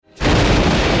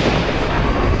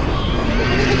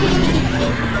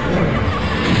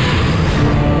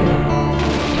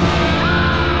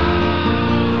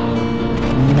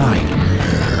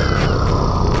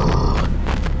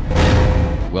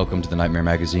Nightmare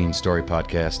Magazine story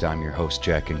podcast. I'm your host,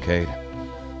 Jack Kincaid.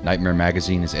 Nightmare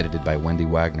Magazine is edited by Wendy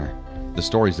Wagner. The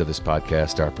stories of this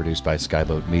podcast are produced by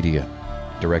Skyboat Media,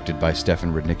 directed by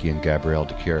Stefan Rudnicki and Gabrielle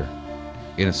DeCure,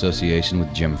 in association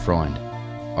with Jim Freund.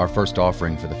 Our first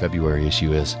offering for the February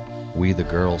issue is We the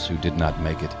Girls Who Did Not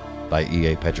Make It by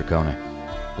E.A. Petricone.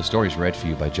 The story is read for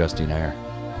you by Justine Eyre.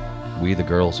 We the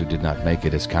Girls Who Did Not Make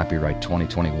It is copyright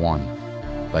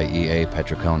 2021 by E.A.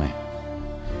 Petricone.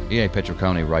 E.A.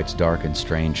 Petricone writes dark and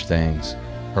strange things.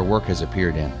 Her work has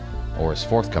appeared in, or is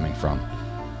forthcoming from,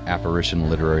 Apparition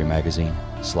Literary Magazine,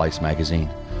 Slice Magazine,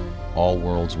 All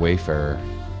Worlds Wayfarer,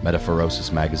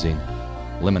 Metaphorosis Magazine,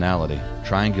 Liminality,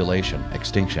 Triangulation,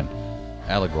 Extinction,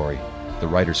 Allegory, The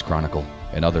Writer's Chronicle,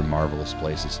 and other marvelous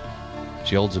places.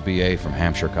 She holds a BA from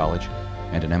Hampshire College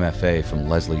and an MFA from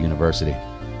Lesley University.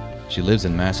 She lives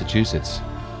in Massachusetts.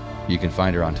 You can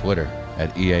find her on Twitter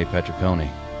at EA Petricone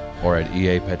or at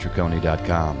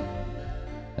eapetricone.com.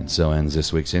 And so ends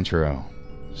this week's intro.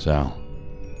 So,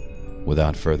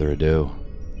 without further ado,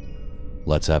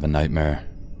 let's have a nightmare.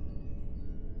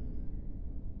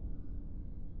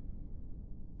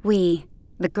 We,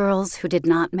 the Girls Who Did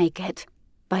Not Make It,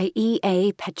 by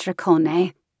E.A.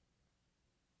 Petricone.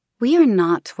 We are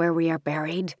not where we are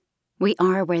buried. We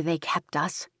are where they kept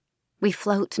us. We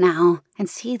float now and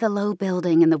see the low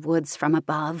building in the woods from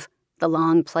above, the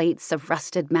long plates of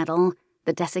rusted metal,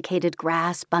 the desiccated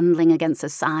grass bundling against the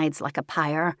sides like a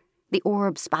pyre, the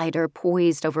orb spider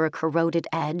poised over a corroded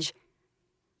edge.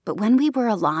 But when we were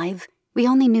alive, we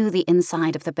only knew the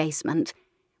inside of the basement,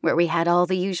 where we had all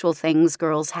the usual things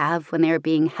girls have when they are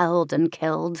being held and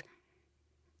killed.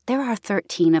 There are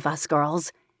 13 of us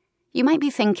girls. You might be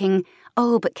thinking,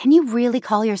 oh, but can you really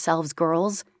call yourselves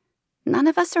girls? None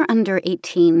of us are under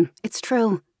 18, it's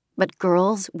true. But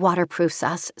girls waterproofs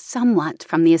us somewhat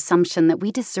from the assumption that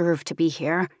we deserve to be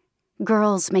here.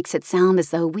 Girls makes it sound as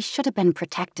though we should have been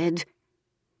protected.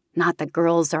 Not that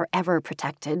girls are ever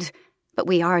protected, but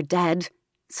we are dead,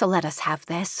 so let us have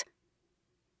this.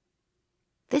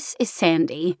 This is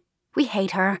Sandy. We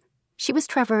hate her. She was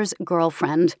Trevor's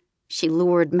girlfriend. She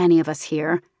lured many of us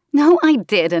here. No, I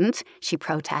didn't, she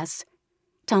protests.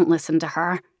 Don't listen to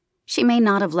her. She may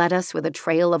not have led us with a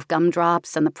trail of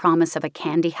gumdrops and the promise of a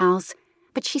candy house,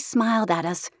 but she smiled at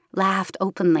us, laughed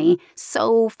openly,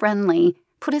 so friendly,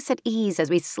 put us at ease as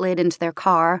we slid into their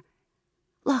car.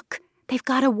 Look, they've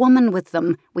got a woman with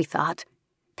them, we thought.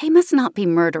 They must not be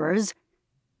murderers.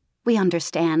 We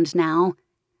understand now.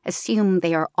 Assume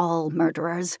they are all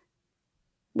murderers.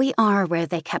 We are where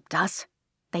they kept us.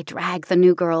 They drag the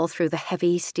new girl through the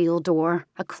heavy steel door,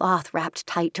 a cloth wrapped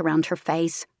tight around her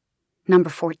face. Number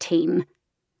 14.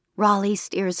 Raleigh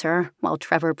steers her while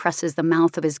Trevor presses the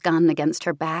mouth of his gun against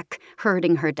her back,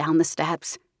 herding her down the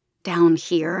steps. Down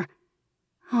here.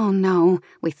 Oh no,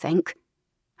 we think.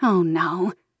 Oh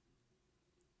no.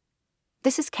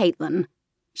 This is Caitlin.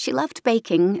 She loved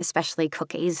baking, especially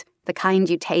cookies, the kind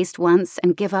you taste once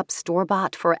and give up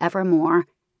store-bought forevermore.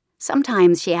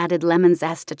 Sometimes she added lemon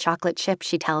zest to chocolate chips,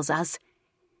 she tells us.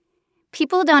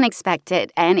 People don't expect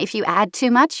it, and if you add too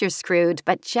much, you're screwed,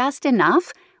 but just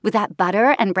enough, with that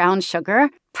butter and brown sugar,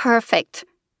 perfect.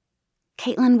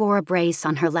 Caitlin wore a brace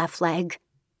on her left leg.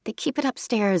 They keep it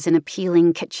upstairs in a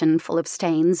peeling kitchen full of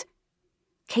stains.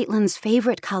 Caitlin's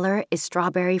favorite color is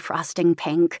strawberry frosting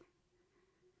pink.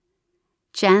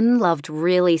 Jen loved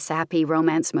really sappy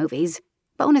romance movies.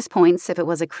 Bonus points if it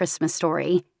was a Christmas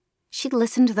story. She'd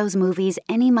listen to those movies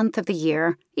any month of the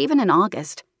year, even in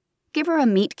August. Give her a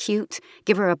meet cute,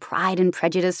 give her a Pride and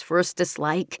Prejudice first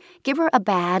dislike, give her a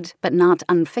bad but not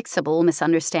unfixable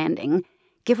misunderstanding,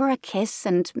 give her a kiss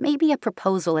and maybe a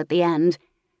proposal at the end,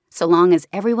 so long as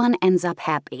everyone ends up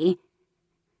happy.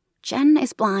 Jen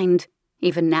is blind,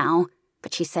 even now,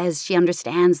 but she says she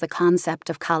understands the concept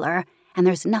of color, and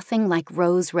there's nothing like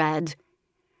rose red.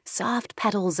 Soft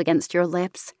petals against your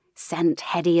lips, scent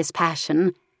heady as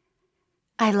passion.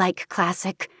 I like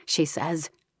classic, she says.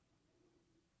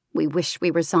 We wish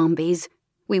we were zombies.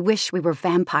 We wish we were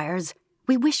vampires.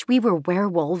 We wish we were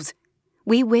werewolves.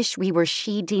 We wish we were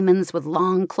she-demons with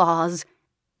long claws.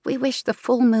 We wish the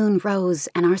full moon rose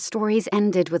and our stories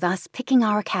ended with us picking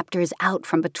our captors out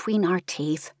from between our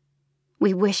teeth.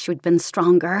 We wish we'd been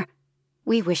stronger.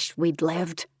 We wish we'd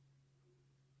lived.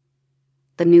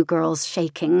 The new girl's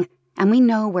shaking, and we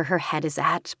know where her head is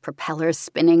at, propellers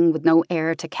spinning with no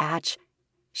air to catch.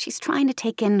 She's trying to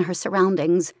take in her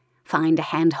surroundings, find a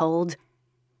handhold.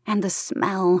 And the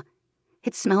smell.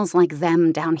 It smells like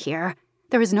them down here.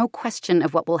 There is no question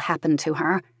of what will happen to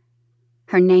her.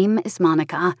 Her name is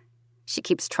Monica. She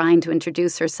keeps trying to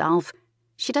introduce herself.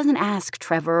 She doesn't ask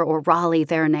Trevor or Raleigh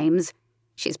their names.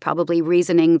 She's probably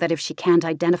reasoning that if she can't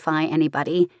identify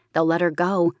anybody, they'll let her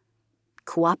go.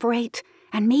 Cooperate,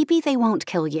 and maybe they won't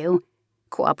kill you.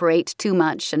 Cooperate too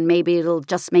much, and maybe it'll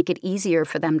just make it easier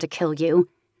for them to kill you.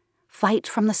 Fight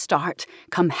from the start,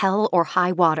 come hell or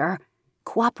high water.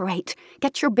 Cooperate,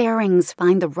 get your bearings,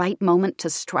 find the right moment to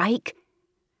strike.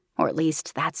 Or at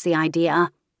least that's the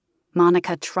idea.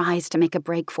 Monica tries to make a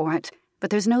break for it, but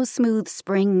there's no smooth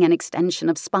spring and extension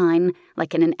of spine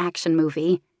like in an action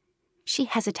movie. She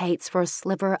hesitates for a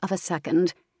sliver of a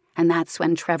second, and that's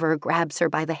when Trevor grabs her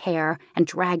by the hair and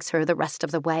drags her the rest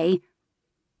of the way.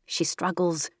 She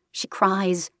struggles, she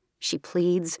cries, she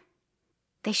pleads.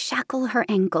 They shackle her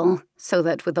ankle so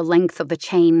that with the length of the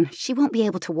chain, she won't be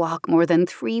able to walk more than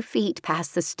 3 feet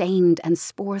past the stained and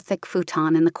spore-thick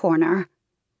futon in the corner.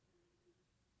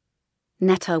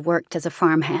 Netta worked as a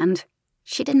farmhand.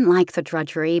 She didn't like the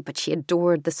drudgery, but she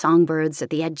adored the songbirds at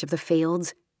the edge of the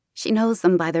fields. She knows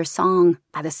them by their song,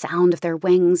 by the sound of their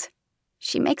wings.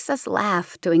 She makes us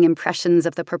laugh doing impressions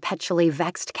of the perpetually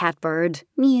vexed catbird,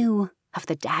 mew, of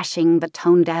the dashing but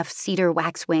tone-deaf cedar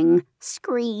waxwing,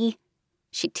 scree.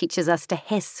 She teaches us to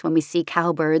hiss when we see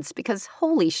cowbirds because,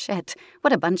 holy shit,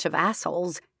 what a bunch of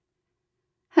assholes.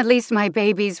 At least my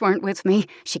babies weren't with me,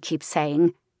 she keeps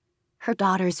saying. Her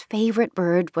daughter's favorite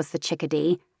bird was the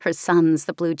chickadee, her son's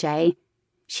the blue jay.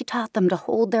 She taught them to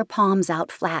hold their palms out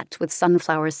flat with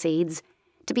sunflower seeds,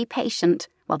 to be patient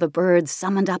while the birds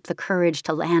summoned up the courage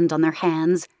to land on their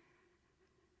hands.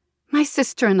 My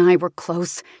sister and I were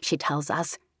close, she tells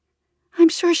us. I'm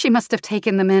sure she must have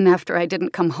taken them in after I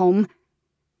didn't come home.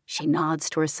 She nods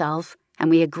to herself, and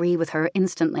we agree with her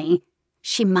instantly.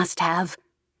 She must have.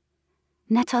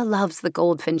 Netta loves the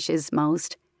goldfinches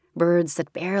most, birds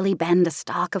that barely bend a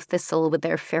stalk of thistle with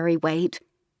their fairy weight.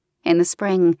 In the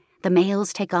spring, the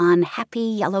males take on happy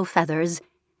yellow feathers,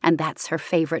 and that's her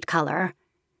favorite color.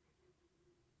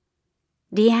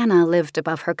 Deanna lived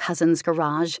above her cousin's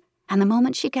garage, and the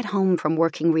moment she'd get home from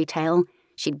working retail,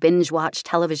 she'd binge-watch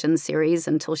television series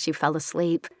until she fell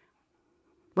asleep.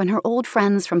 When her old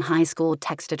friends from high school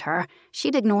texted her,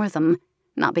 she'd ignore them,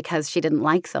 not because she didn't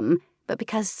like them, but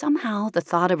because somehow the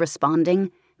thought of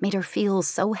responding made her feel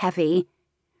so heavy.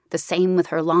 The same with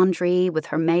her laundry, with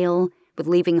her mail, with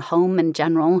leaving home in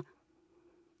general.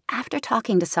 After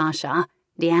talking to Sasha,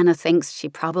 Deanna thinks she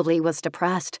probably was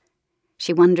depressed.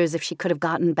 She wonders if she could have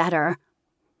gotten better.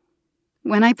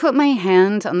 When I put my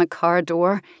hand on the car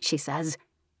door, she says,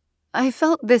 I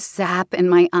felt this zap in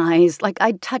my eyes like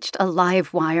I'd touched a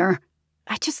live wire.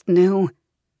 I just knew.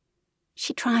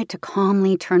 She tried to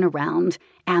calmly turn around,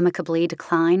 amicably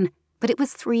decline, but it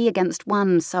was 3 against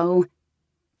 1, so...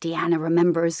 Deanna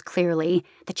remembers clearly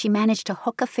that she managed to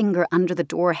hook a finger under the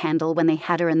door handle when they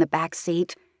had her in the back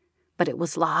seat, but it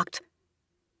was locked.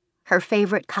 Her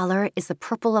favorite color is the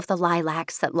purple of the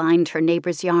lilacs that lined her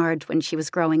neighbor's yard when she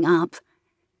was growing up.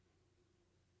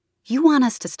 You want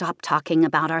us to stop talking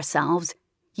about ourselves.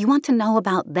 You want to know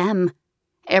about them.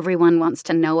 Everyone wants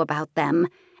to know about them,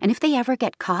 and if they ever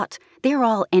get caught, they're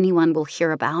all anyone will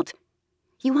hear about.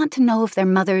 You want to know if their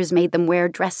mothers made them wear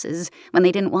dresses when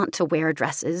they didn't want to wear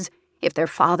dresses, if their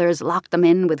fathers locked them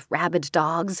in with rabid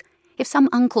dogs, if some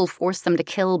uncle forced them to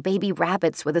kill baby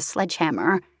rabbits with a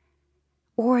sledgehammer.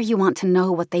 Or you want to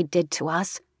know what they did to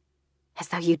us, as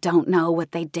though you don't know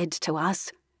what they did to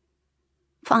us.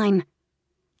 Fine.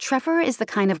 Trevor is the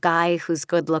kind of guy who's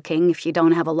good-looking if you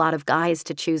don't have a lot of guys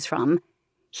to choose from.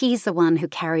 He's the one who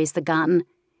carries the gun.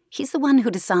 He's the one who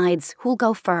decides who'll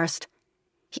go first.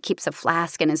 He keeps a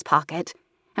flask in his pocket,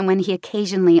 and when he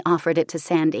occasionally offered it to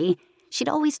Sandy, she'd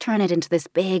always turn it into this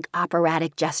big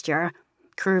operatic gesture,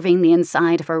 curving the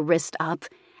inside of her wrist up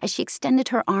as she extended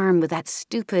her arm with that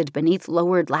stupid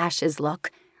beneath-lowered lashes look,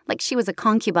 like she was a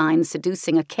concubine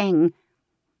seducing a king.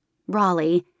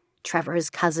 Raleigh, Trevor's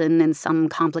cousin in some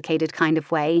complicated kind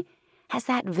of way, has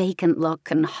that vacant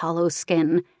look and hollow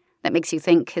skin that makes you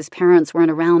think his parents weren't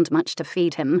around much to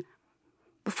feed him.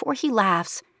 Before he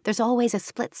laughs, there's always a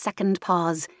split-second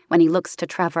pause when he looks to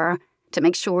Trevor to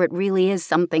make sure it really is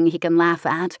something he can laugh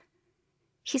at.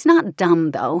 He's not dumb,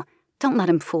 though. Don't let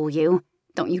him fool you.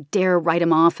 Don't you dare write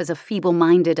him off as a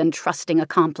feeble-minded and trusting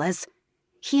accomplice.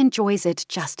 He enjoys it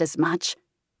just as much.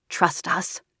 Trust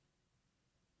us.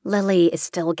 Lily is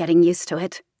still getting used to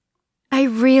it. I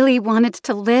really wanted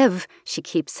to live, she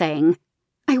keeps saying.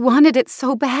 I wanted it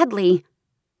so badly.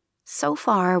 So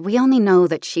far, we only know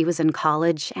that she was in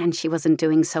college and she wasn't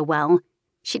doing so well.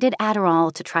 She did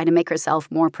Adderall to try to make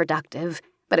herself more productive,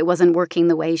 but it wasn't working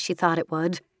the way she thought it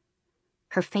would.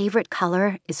 Her favorite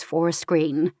color is forest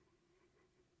green.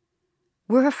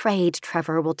 We're afraid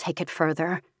Trevor will take it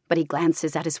further, but he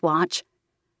glances at his watch.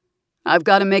 "I've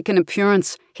got to make an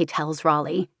appearance," he tells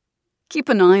Raleigh. "Keep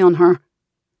an eye on her."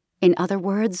 In other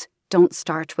words, don't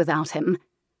start without him.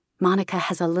 Monica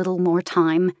has a little more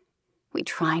time. We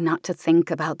try not to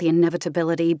think about the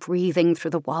inevitability breathing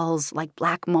through the walls like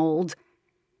black mold.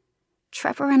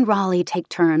 Trevor and Raleigh take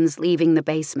turns leaving the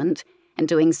basement and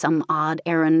doing some odd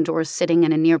errand or sitting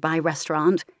in a nearby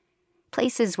restaurant,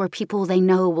 places where people they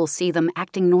know will see them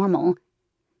acting normal.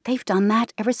 They've done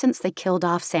that ever since they killed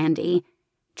off Sandy,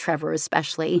 Trevor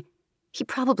especially. He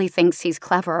probably thinks he's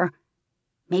clever.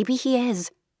 Maybe he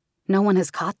is. No one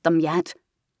has caught them yet.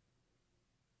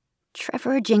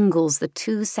 Trevor jingles the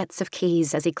 2 sets of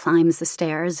keys as he climbs the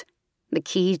stairs. The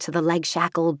key to the leg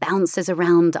shackle bounces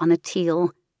around on a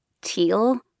teal.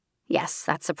 Teal? Yes,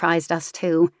 that surprised us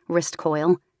too. Wrist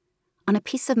coil. On a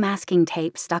piece of masking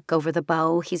tape stuck over the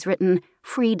bow, he's written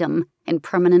 "Freedom" in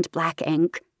permanent black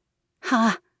ink.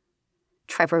 Ha!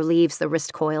 Trevor leaves the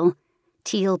wrist coil.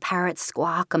 Teal parrots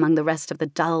squawk among the rest of the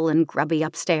dull and grubby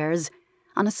upstairs,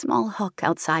 on a small hook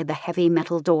outside the heavy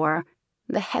metal door.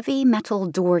 The heavy metal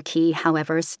door key,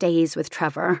 however, stays with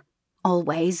Trevor.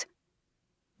 Always.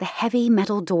 The heavy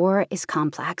metal door is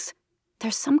complex.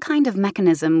 There's some kind of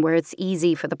mechanism where it's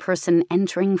easy for the person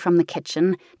entering from the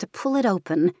kitchen to pull it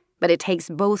open, but it takes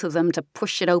both of them to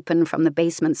push it open from the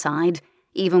basement side,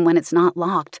 even when it's not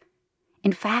locked.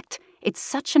 In fact, it's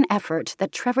such an effort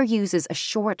that Trevor uses a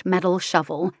short metal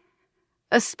shovel.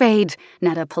 "A spade,"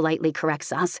 Netta politely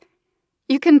corrects us.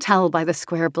 "You can tell by the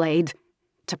square blade,"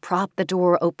 to prop the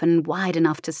door open wide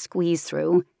enough to squeeze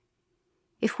through.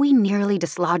 If we nearly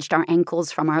dislodged our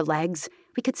ankles from our legs,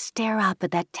 we could stare up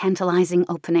at that tantalizing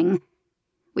opening.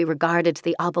 We regarded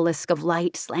the obelisk of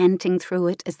light slanting through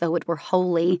it as though it were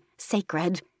holy,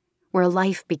 sacred, where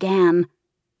life began.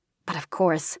 But of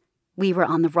course, we were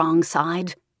on the wrong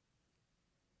side.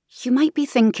 You might be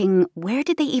thinking, where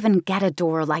did they even get a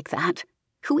door like that?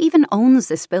 Who even owns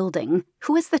this building?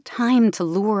 Who has the time to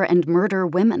lure and murder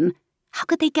women? How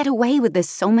could they get away with this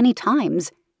so many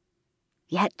times?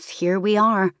 Yet here we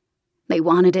are. They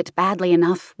wanted it badly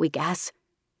enough, we guess.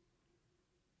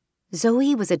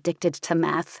 Zoe was addicted to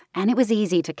meth, and it was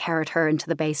easy to carrot her into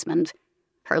the basement.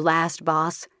 Her last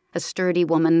boss, a sturdy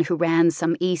woman who ran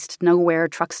some East Nowhere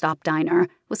truck stop diner,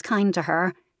 was kind to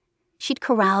her. She'd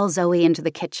corral Zoe into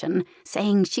the kitchen,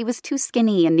 saying she was too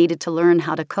skinny and needed to learn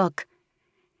how to cook.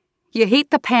 "You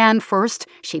heat the pan first,"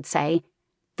 she'd say,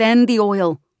 "then the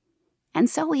oil." And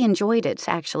Zoe enjoyed it,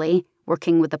 actually,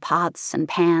 working with the pots and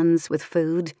pans with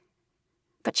food.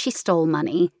 But she stole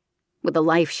money. With the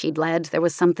life she'd led, there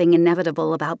was something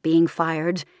inevitable about being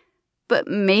fired. "But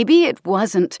maybe it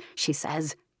wasn't," she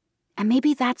says. And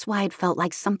maybe that's why it felt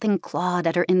like something clawed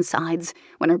at her insides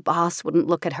when her boss wouldn't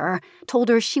look at her, told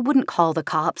her she wouldn't call the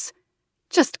cops.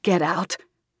 "Just get out."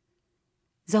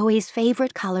 Zoe's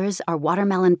favorite colors are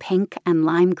watermelon pink and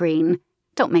lime green.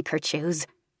 Don't make her choose.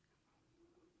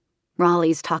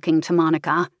 Raleigh's talking to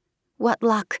Monica. What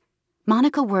luck.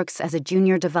 Monica works as a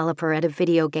junior developer at a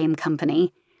video game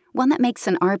company, one that makes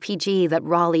an RPG that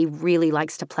Raleigh really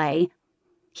likes to play.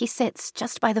 He sits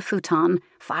just by the futon,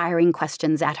 firing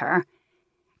questions at her.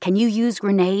 Can you use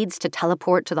grenades to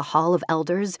teleport to the Hall of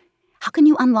Elders? How can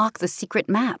you unlock the secret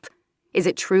map? Is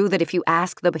it true that if you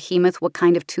ask the behemoth what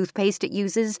kind of toothpaste it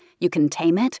uses, you can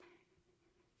tame it?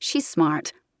 She's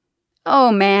smart.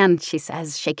 "Oh man," she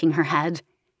says, shaking her head.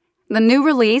 "The new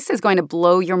release is going to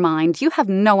blow your mind. You have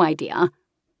no idea."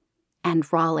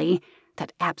 And Raleigh,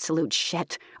 that absolute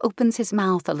shit, opens his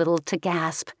mouth a little to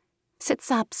gasp,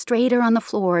 sits up straighter on the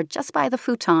floor just by the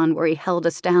futon where he held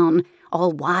us down,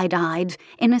 all wide-eyed,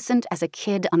 innocent as a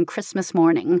kid on Christmas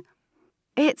morning.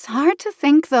 "It's hard to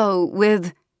think, though,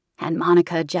 with..." And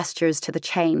Monica gestures to the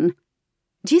chain.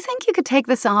 "Do you think you could take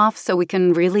this off so we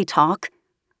can really talk?"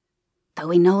 Though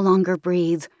we no longer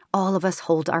breathe, all of us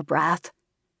hold our breath.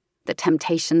 The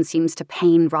temptation seems to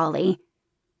pain Raleigh.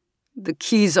 "The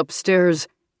key's upstairs."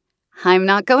 "I'm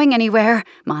not going anywhere,"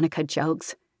 Monica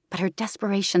jokes, but her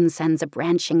desperation sends a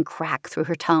branching crack through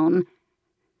her tone.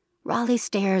 Raleigh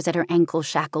stares at her ankle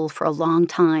shackle for a long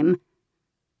time.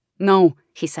 "No,"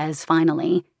 he says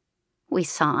finally. We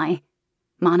sigh.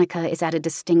 Monica is at a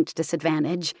distinct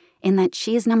disadvantage in that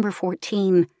she is number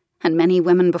 14, and many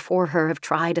women before her have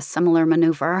tried a similar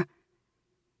maneuver.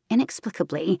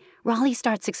 Inexplicably, Raleigh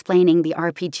starts explaining the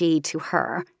RPG to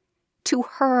her. To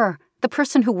her, the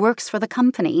person who works for the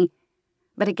company.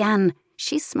 But again,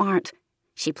 she's smart.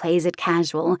 She plays it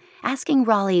casual, asking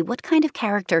Raleigh what kind of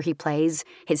character he plays,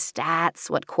 his stats,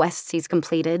 what quests he's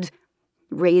completed.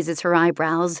 Raises her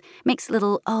eyebrows, makes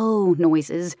little "oh"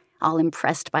 noises, all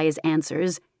impressed by his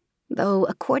answers. Though,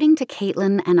 according to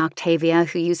Caitlin and Octavia,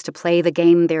 who used to play the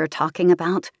game they're talking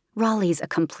about, Raleigh's a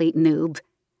complete noob.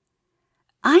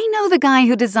 I know the guy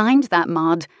who designed that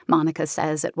mod, Monica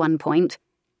says at one point.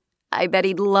 I bet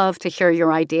he'd love to hear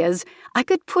your ideas. I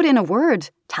could put in a word,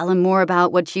 tell him more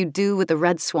about what you do with the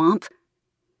Red Swamp.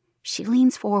 She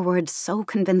leans forward so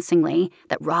convincingly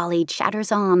that Raleigh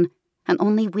chatters on, and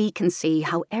only we can see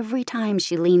how every time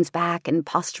she leans back in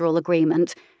postural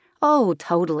agreement, oh,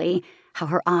 totally, how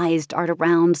her eyes dart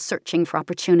around searching for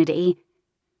opportunity.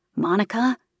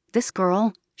 Monica, this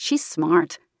girl, she's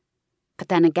smart. But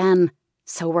then again,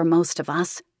 so were most of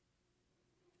us.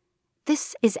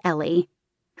 This is Ellie.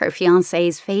 Her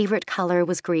fiancé's favorite color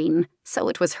was green, so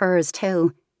it was hers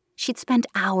too. She'd spent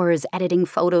hours editing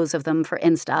photos of them for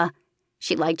Insta.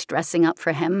 She liked dressing up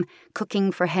for him,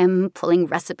 cooking for him, pulling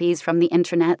recipes from the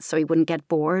internet so he wouldn't get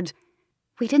bored.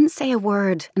 We didn't say a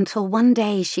word until one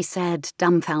day she said,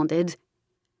 dumbfounded,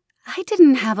 I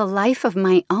didn't have a life of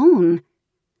my own.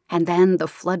 And then the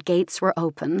floodgates were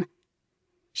open.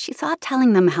 She thought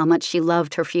telling them how much she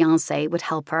loved her fiancé would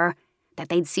help her, that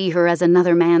they'd see her as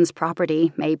another man's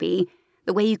property, maybe,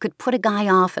 the way you could put a guy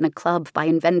off in a club by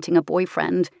inventing a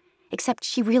boyfriend, except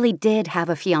she really did have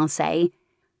a fiancé.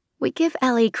 We give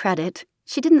Ellie credit.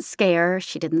 She didn't scare,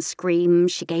 she didn't scream,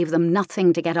 she gave them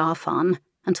nothing to get off on,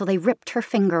 until they ripped her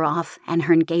finger off and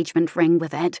her engagement ring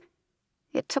with it.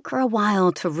 It took her a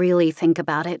while to really think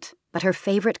about it, but her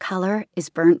favorite color is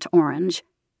burnt orange.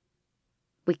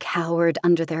 We cowered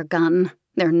under their gun,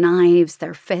 their knives,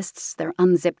 their fists, their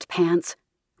unzipped pants.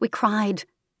 We cried.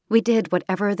 We did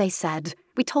whatever they said.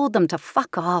 We told them to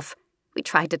fuck off. We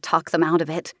tried to talk them out of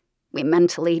it. We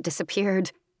mentally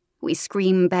disappeared. We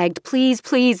scream-begged, please,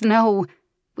 please, no.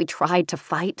 We tried to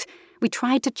fight. We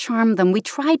tried to charm them. We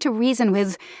tried to reason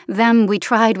with them. We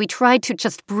tried to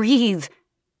just breathe.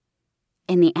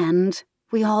 In the end,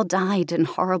 we all died in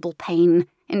horrible pain,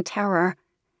 in terror,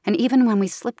 and even when we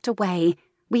slipped away,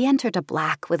 we entered a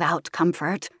black without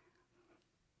comfort.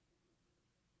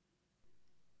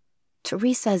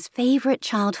 Teresa's favorite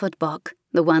childhood book,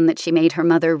 the one that she made her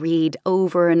mother read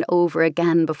over and over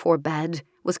again before bed,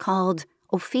 was called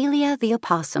Ophelia the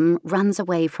Opossum Runs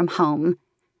Away from Home.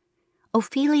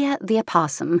 Ophelia the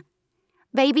Opossum.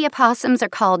 Baby opossums are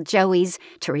called Joeys,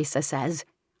 Teresa says,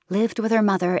 lived with her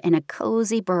mother in a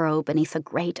cozy burrow beneath a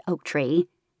great oak tree.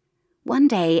 One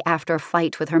day, after a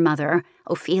fight with her mother,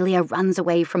 Ophelia runs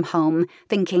away from home,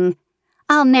 thinking,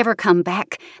 I'll never come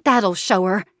back, that'll show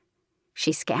her.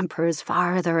 She scampers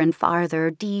farther and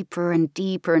farther, deeper and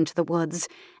deeper into the woods,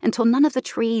 until none of the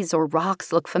trees or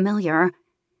rocks look familiar.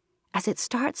 As it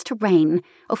starts to rain,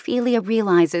 Ophelia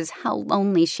realizes how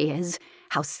lonely she is,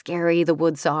 how scary the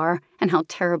woods are, and how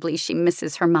terribly she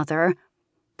misses her mother.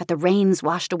 But the rain's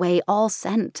washed away all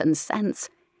scent and sense.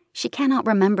 She cannot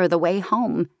remember the way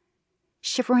home.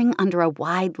 Shivering under a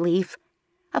wide leaf,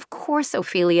 of course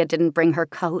Ophelia didn't bring her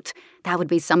coat. That would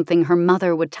be something her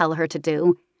mother would tell her to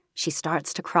do. She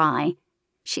starts to cry.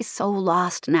 She's so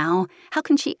lost now. How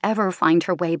can she ever find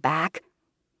her way back?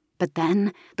 But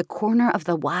then the corner of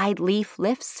the wide leaf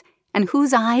lifts, and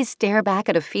whose eyes stare back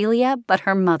at Ophelia but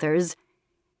her mother's?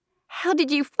 How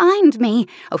did you find me?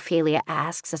 Ophelia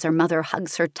asks as her mother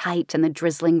hugs her tight in the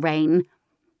drizzling rain.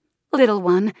 Little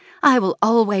one, I will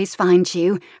always find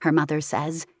you, her mother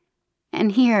says.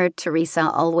 And here Teresa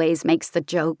always makes the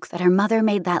joke that her mother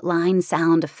made that line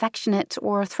sound affectionate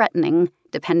or threatening,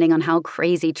 depending on how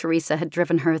crazy Teresa had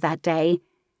driven her that day.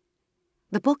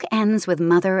 The book ends with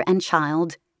mother and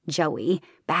child, Joey,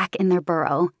 back in their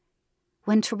burrow.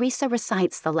 When Teresa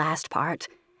recites the last part,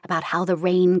 about how the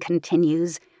rain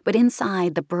continues, but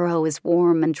inside the burrow is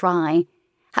warm and dry,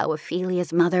 how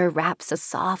Ophelia's mother wraps a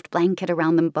soft blanket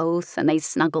around them both and they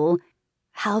snuggle,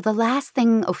 how the last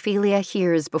thing Ophelia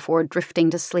hears before drifting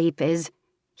to sleep is,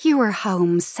 You are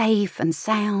home, safe and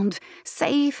sound,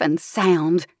 safe and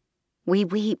sound. We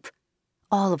weep,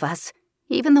 all of us,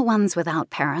 even the ones without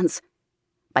parents.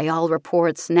 By all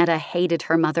reports, Netta hated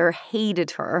her mother,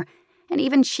 hated her, and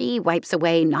even she wipes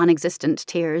away non-existent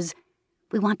tears.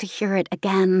 We want to hear it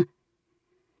again.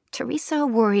 Teresa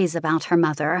worries about her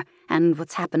mother and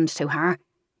what's happened to her.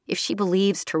 If she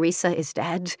believes Teresa is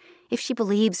dead, if she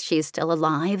believes she is still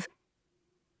alive.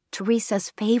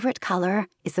 Teresa's favorite color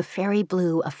is the fairy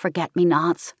blue of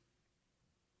forget-me-nots.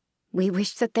 We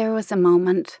wish that there was a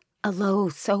moment, a low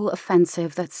so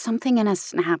offensive that something in us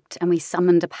snapped and we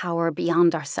summoned a power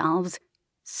beyond ourselves.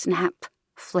 Snap,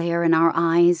 flare in our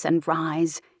eyes and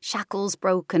rise, shackles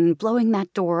broken, blowing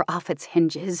that door off its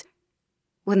hinges.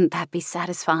 Wouldn't that be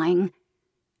satisfying?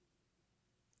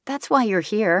 That's why you're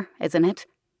here, isn't it?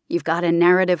 You've got a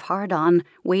narrative hard-on,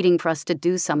 waiting for us to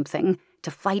do something,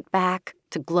 to fight back,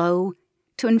 to glow,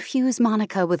 to infuse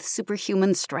Monica with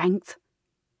superhuman strength.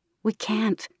 We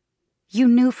can't. You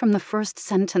knew from the first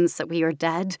sentence that we are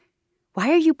dead. Why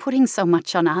are you putting so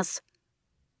much on us?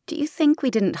 Do you think we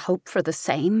didn't hope for the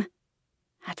same?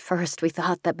 At first we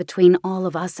thought that between all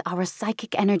of us, our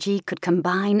psychic energy could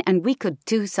combine and we could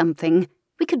do something.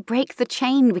 We could break the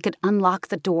chain, we could unlock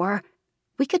the door.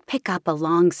 We could pick up a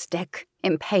long stick,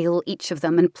 impale each of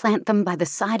them and plant them by the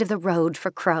side of the road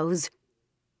for crows.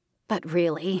 But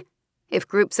really, if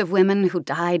groups of women who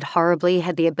died horribly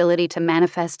had the ability to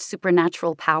manifest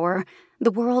supernatural power,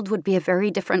 the world would be a very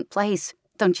different place,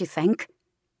 don't you think?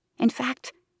 In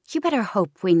fact, you better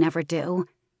hope we never do.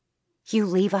 You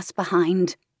leave us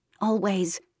behind,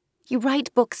 always. You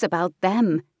write books about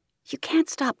them. You can't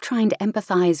stop trying to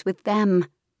empathize with them.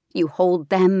 You hold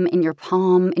them in your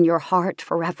palm, in your heart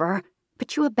forever,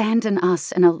 but you abandon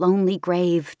us in a lonely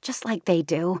grave, just like they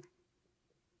do.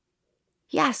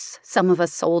 Yes, some of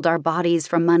us sold our bodies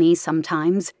for money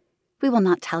sometimes. We will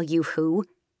not tell you who.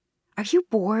 Are you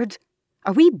bored?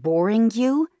 Are we boring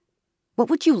you? What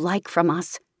would you like from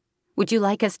us? Would you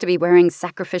like us to be wearing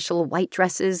sacrificial white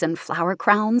dresses and flower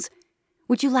crowns?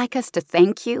 Would you like us to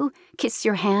thank you, kiss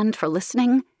your hand for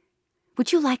listening?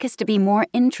 Would you like us to be more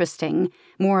interesting,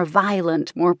 more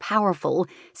violent, more powerful,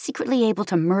 secretly able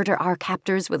to murder our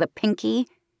captors with a pinky?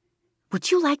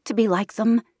 Would you like to be like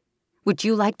them? Would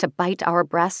you like to bite our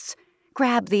breasts,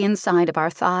 grab the inside of our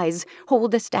thighs,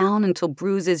 hold us down until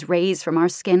bruises raise from our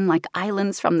skin like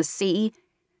islands from the sea?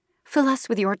 Fill us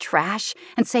with your trash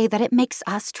and say that it makes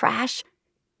us trash?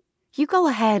 You go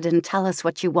ahead and tell us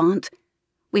what you want.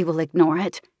 We will ignore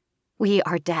it. We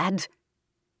are dead.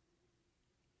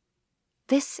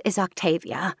 This is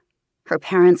Octavia. Her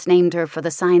parents named her for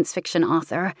the science fiction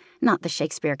author, not the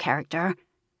Shakespeare character.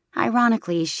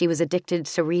 Ironically, she was addicted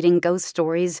to reading ghost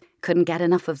stories, couldn't get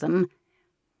enough of them.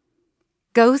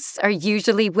 Ghosts are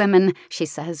usually women, she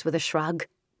says with a shrug.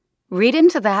 Read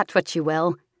into that what you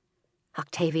will.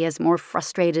 Octavia's more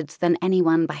frustrated than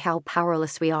anyone by how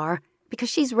powerless we are, because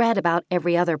she's read about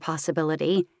every other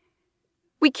possibility.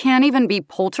 We can't even be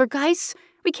poltergeists?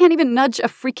 We can't even nudge a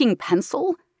freaking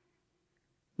pencil?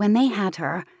 When they had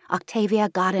her, Octavia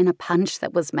got in a punch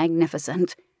that was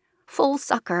magnificent. Full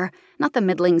sucker, not the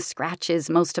middling scratches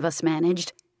most of us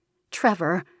managed.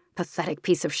 Trevor, pathetic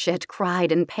piece of shit,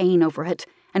 cried in pain over it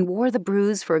and wore the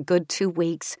bruise for a good 2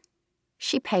 weeks.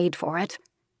 She paid for it.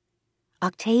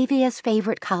 Octavia's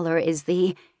favorite color is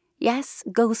the, yes,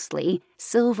 ghostly,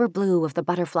 silver blue of the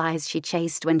butterflies she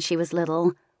chased when she was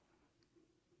little.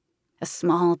 A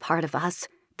small part of us,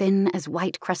 thin as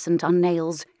white crescent on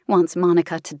nails, wants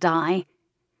Monica to die.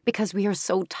 Because we are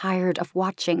so tired of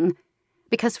watching.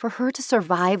 Because for her to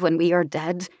survive when we are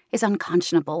dead is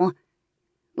unconscionable.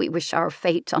 We wish our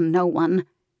fate on no one.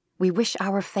 We wish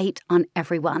our fate on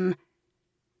everyone.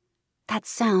 That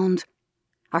sound.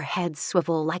 Our heads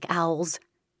swivel like owls.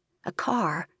 A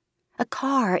car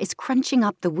is crunching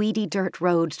up the weedy dirt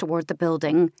road toward the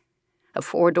building. A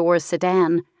 4-door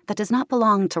sedan that does not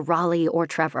belong to Raleigh or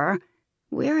Trevor.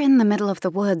 We're in the middle of the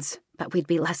woods, but we'd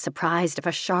be less surprised if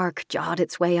a shark jawed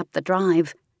its way up the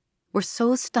drive. We're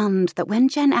so stunned that when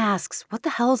Jen asks what the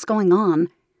hell's going on,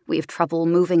 we have trouble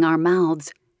moving our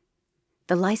mouths.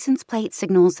 The license plate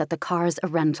signals that the car's a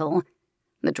rental.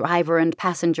 The driver and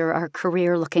passenger are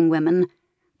career-looking women.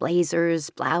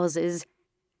 Blazers, blouses.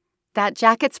 That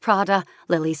jacket's Prada,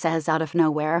 Lily says out of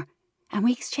nowhere, and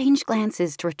we exchange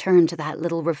glances to return to that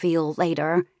little reveal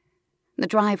later. The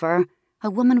driver,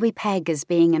 a woman we peg as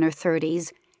being in her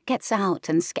 30s, gets out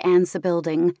and scans the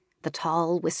building, the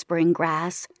tall, whispering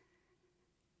grass.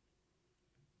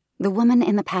 The woman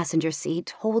in the passenger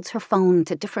seat holds her phone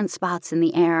to different spots in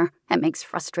the air and makes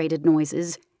frustrated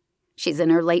noises. She's in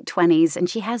her late 20s and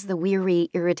she has the weary,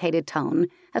 irritated tone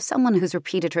of someone who's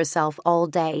repeated herself all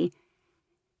day.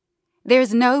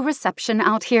 There's no reception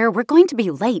out here. We're going to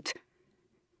be late.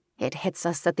 It hits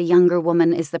us that the younger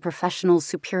woman is the professional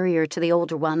superior to the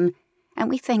older one, and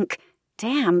we think,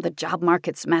 damn, the job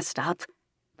market's messed up.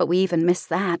 But we even miss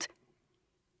that.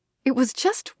 It was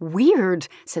just weird,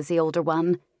 says the older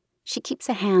one. She keeps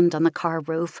a hand on the car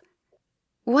roof.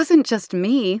 Wasn't just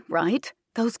me, right?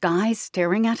 Those guys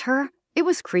staring at her? It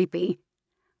was creepy.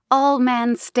 All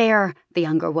men stare, the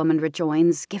younger woman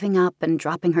rejoins, giving up and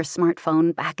dropping her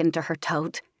smartphone back into her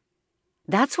tote.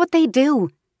 That's what they do.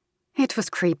 It was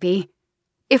creepy.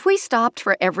 If we stopped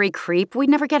for every creep, we'd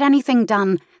never get anything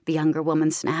done, the younger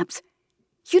woman snaps.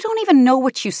 You don't even know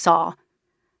what you saw.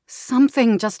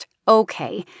 Something just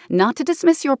okay. Not to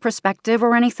dismiss your perspective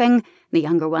or anything, the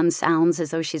younger one sounds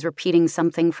as though she's repeating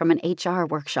something from an HR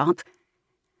workshop.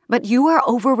 But you are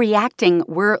overreacting.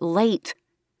 We're late.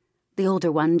 The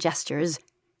older one gestures.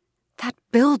 That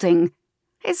building.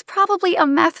 It's probably a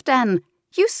meth den.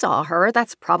 You saw her,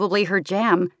 that's probably her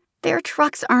jam. Their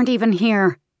trucks aren't even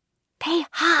here. They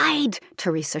hide,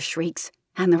 Teresa shrieks,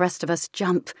 and the rest of us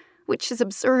jump, which is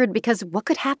absurd because what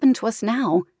could happen to us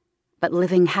now? But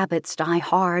living habits die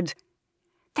hard.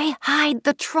 They hide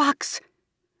the trucks.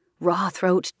 Raw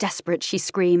throat, desperate, she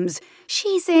screams,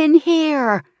 "She's in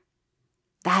here!"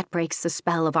 That breaks the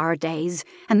spell of our days,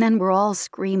 and then we're all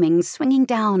screaming, swinging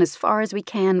down as far as we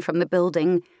can from the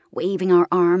building, waving our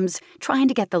arms, trying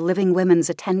to get the living women's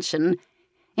attention.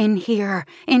 In here,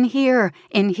 in here,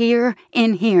 in here,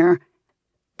 in here.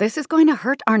 This is going to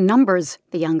hurt our numbers,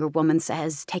 the younger woman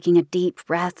says, taking a deep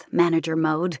breath, manager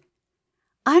mode.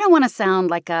 I don't want to sound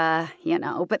like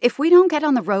but if we don't get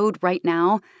on the road right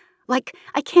now,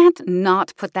 I can't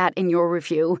not put that in your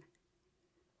review.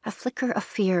 A flicker of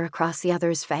fear across the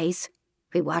other's face.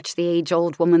 We watch the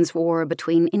age-old woman's war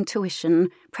between intuition,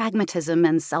 pragmatism,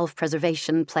 and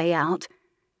self-preservation play out.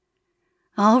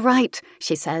 All right,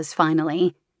 she says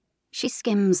finally. She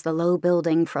skims the low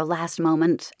building for a last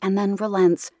moment and then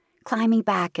relents, climbing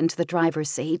back into the driver's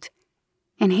seat.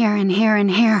 In here, in here, in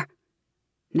here.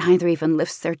 Neither even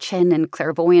lifts their chin in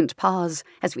clairvoyant pause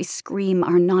as we scream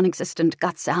our non-existent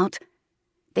guts out.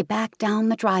 They back down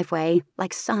the driveway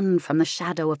like sun from the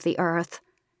shadow of the earth.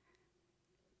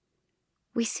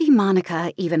 We see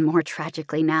Monica even more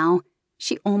tragically now.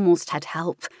 She almost had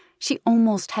help. She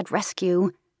almost had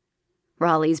rescue.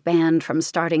 Raleigh's banned from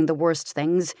starting the worst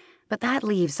things, but that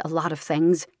leaves a lot of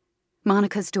things.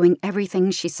 Monica's doing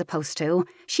everything she's supposed to.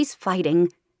 She's fighting.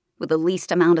 With the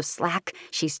least amount of slack,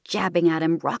 she's jabbing at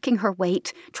him, rocking her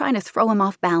weight, trying to throw him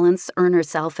off balance, earn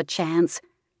herself a chance.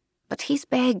 But he's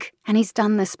big, and he's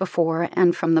done this before,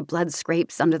 and from the blood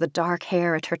scrapes under the dark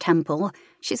hair at her temple,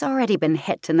 she's already been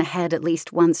hit in the head at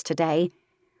least once today,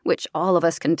 which all of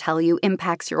us can tell you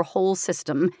impacts your whole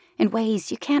system in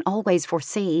ways you can't always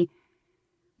foresee.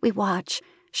 We watch,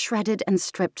 shredded and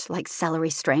stripped like celery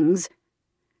strings.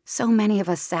 So many of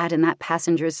us sat in that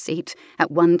passenger's seat at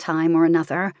one time or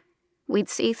another. We'd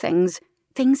see things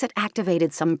that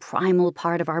activated some primal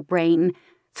part of our brain.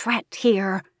 Threat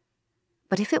here.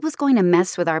 But if it was going to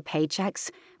mess with our paychecks,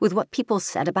 with what people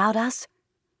said about us,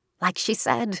 like she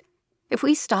said, if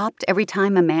we stopped every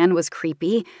time a man was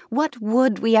creepy, what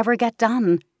would we ever get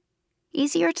done?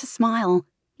 Easier to smile,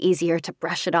 easier to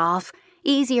brush it off,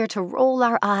 easier to roll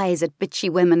our eyes at bitchy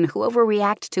women who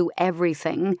overreact to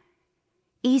everything.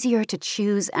 Easier to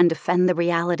choose and defend the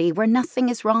reality where nothing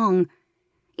is wrong.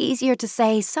 Easier to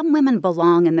say some women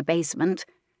belong in the basement.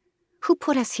 Who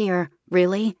put us here,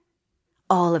 really?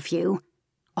 All of you.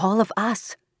 All of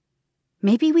us.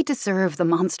 Maybe we deserve the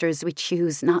monsters we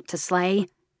choose not to slay.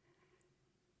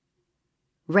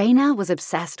 Raina was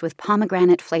obsessed with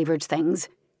pomegranate-flavored things.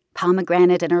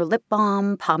 Pomegranate in her lip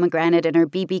balm, pomegranate in her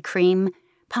BB cream,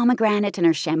 pomegranate in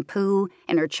her shampoo,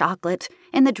 in her chocolate,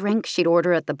 in the drink she'd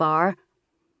order at the bar.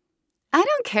 I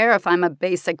don't care if I'm a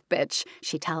basic bitch,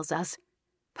 she tells us.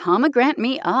 Pomegranate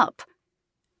me up.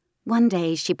 One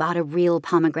day she bought a real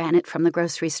pomegranate from the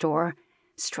grocery store.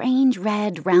 Strange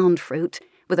red round fruit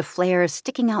with a flare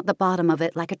sticking out the bottom of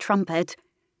it like a trumpet.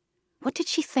 What did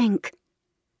she think?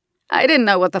 I didn't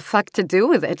know what the fuck to do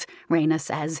with it, Raina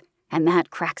says, and that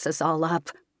cracks us all up.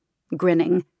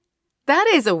 Grinning. That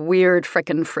is a weird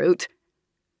frickin' fruit.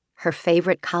 Her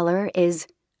favorite color is,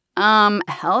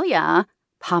 hell yeah,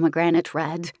 pomegranate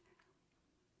red.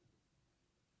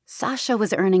 Sasha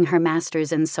was earning her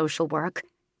master's in social work.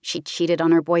 She cheated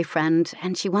on her boyfriend,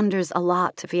 and she wonders a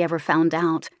lot if he ever found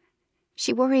out.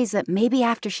 She worries that maybe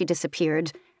after she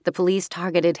disappeared, the police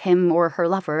targeted him or her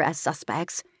lover as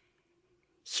suspects.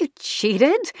 You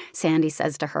cheated? Sandy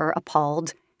says to her,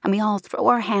 appalled, and we all throw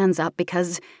our hands up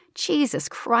because, Jesus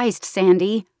Christ,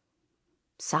 Sandy.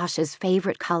 Sasha's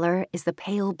favorite color is the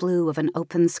pale blue of an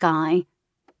open sky.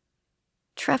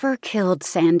 Trevor killed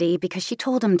Sandy because she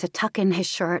told him to tuck in his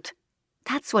shirt.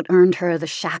 That's what earned her the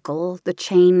shackle, the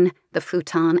chain, the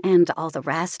futon, and all the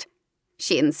rest.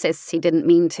 She insists he didn't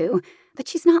mean to, that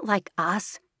she's not like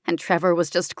us, and Trevor was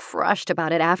just crushed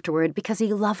about it afterward because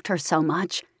he loved her so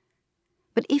much.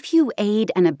 But if you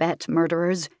aid and abet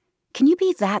murderers, can you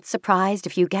be that surprised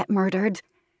if you get murdered?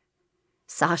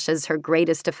 Sasha's her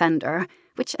greatest offender,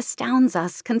 which astounds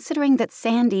us considering that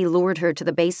Sandy lured her to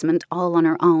the basement all on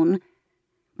her own.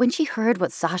 When she heard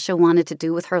what Sasha wanted to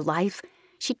do with her life,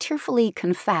 she tearfully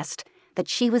confessed that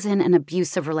she was in an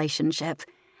abusive relationship,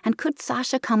 and could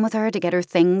Sasha come with her to get her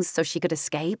things so she could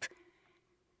escape?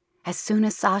 As soon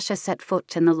as Sasha set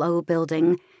foot in the low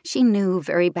building, she knew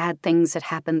very bad things had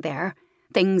happened there,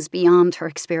 things beyond her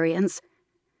experience.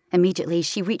 Immediately,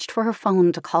 she reached for her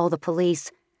phone to call the police,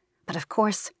 but of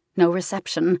course, no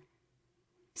reception.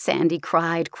 Sandy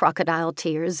cried crocodile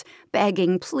tears,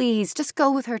 begging, please, just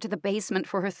go with her to the basement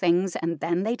for her things, and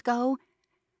then they'd go.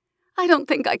 I don't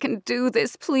think I can do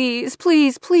this, please,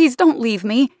 please, please, don't leave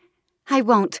me. I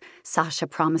won't, Sasha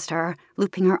promised her,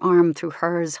 looping her arm through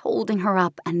hers, holding her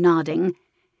up and nodding.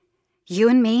 You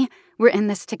and me, we're in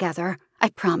this together, I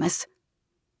promise.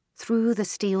 Through the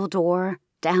steel door,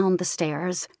 down the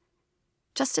stairs.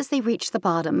 Just as they reached the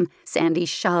bottom, Sandy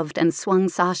shoved and swung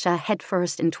Sasha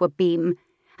headfirst into a beam,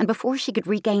 and before she could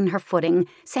regain her footing,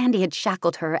 Sandy had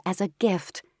shackled her as a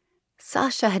gift.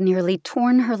 Sasha had nearly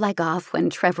torn her leg off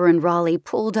when Trevor and Raleigh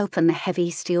pulled open the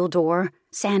heavy steel door,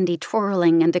 Sandy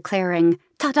twirling and declaring,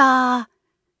 "Ta-da!"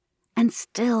 And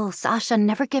still, Sasha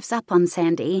never gives up on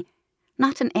Sandy.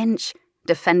 Not an inch,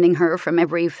 defending her from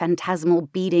every phantasmal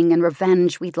beating and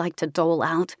revenge we'd like to dole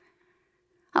out.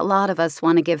 A lot of us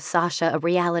want to give Sasha a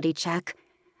reality check,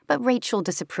 but Rachel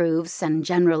disapproves, and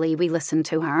generally we listen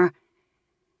to her.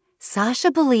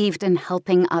 Sasha believed in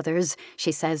helping others,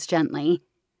 she says gently.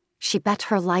 She bet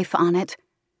her life on it.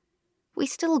 We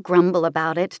still grumble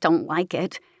about it, don't like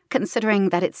it, considering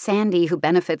that it's Sandy who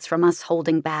benefits from us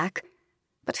holding back.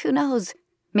 But who knows?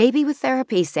 Maybe with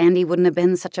therapy, Sandy wouldn't have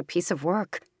been such a piece of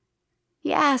work.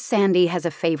 Yeah, Sandy has a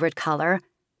favorite color.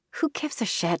 Who gives a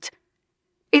shit?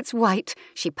 It's white,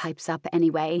 she pipes up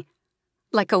anyway.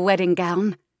 Like a wedding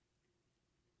gown.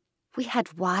 We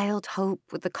had wild hope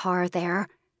with the car there.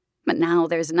 But now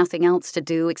there's nothing else to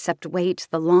do except wait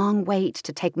the long wait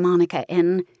to take Monica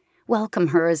in, welcome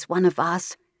her as one of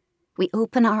us. We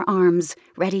open our arms,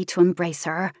 ready to embrace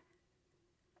her.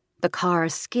 The car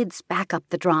skids back up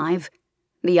the drive.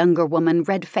 The younger woman,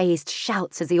 red-faced,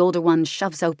 shouts as the older one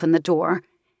shoves open the door.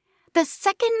 The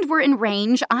second we're in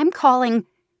range, I'm calling...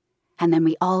 And then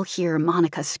we all hear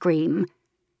Monica scream.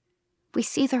 We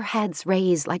see their heads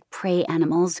raise like prey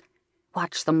animals,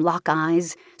 watch them lock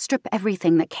eyes, strip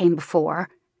everything that came before,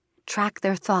 track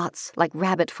their thoughts like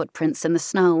rabbit footprints in the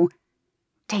snow.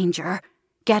 Danger.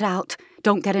 Get out.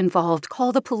 Don't get involved.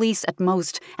 Call the police at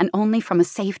most, and only from a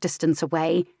safe distance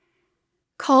away.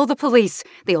 Call the police,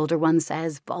 the older one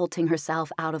says, vaulting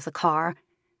herself out of the car.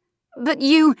 But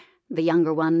you, the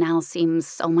younger one now seems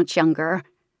so much younger.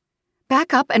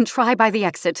 Back up and try by the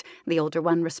exit, the older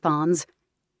one responds.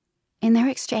 In their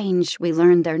exchange, we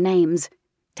learned their names.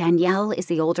 Danielle is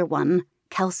the older one,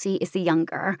 Kelsey is the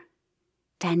younger.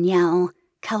 Danielle,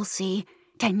 Kelsey,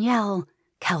 Danielle,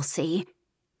 Kelsey.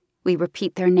 We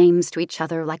repeat their names to each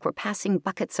other like we're passing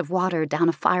buckets of water down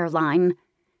a fire line.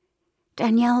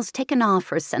 Danielle's taken off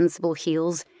her sensible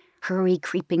heels, hurry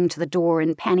creeping to the door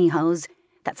in pantyhose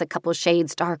that's a couple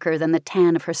shades darker than the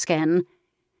tan of her skin.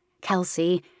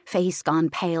 Kelsey, face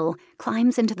gone pale,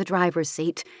 climbs into the driver's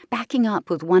seat, backing up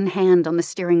with one hand on the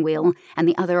steering wheel and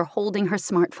the other holding her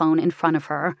smartphone in front of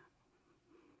her.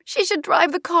 She should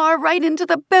drive the car right into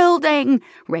the building,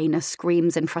 Raina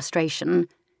screams in frustration.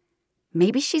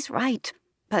 Maybe she's right,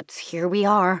 but here we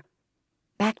are.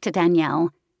 Back to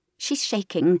Danielle. She's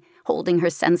shaking, holding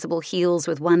her sensible heels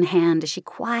with one hand as she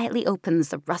quietly opens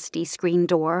the rusty screen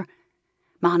door.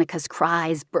 Monica's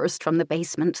cries burst from the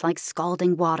basement like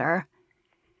scalding water.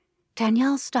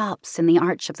 Danielle stops in the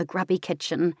arch of the grubby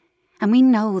kitchen, and we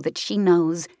know that she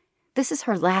knows this is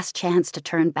her last chance to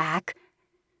turn back.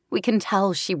 We can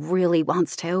tell she really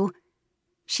wants to.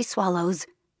 She swallows.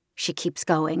 She keeps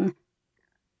going.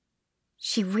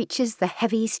 She reaches the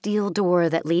heavy steel door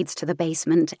that leads to the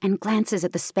basement and glances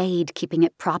at the spade keeping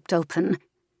it propped open.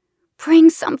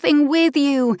 Bring something with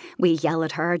you, we yell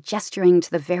at her, gesturing to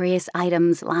the various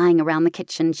items lying around the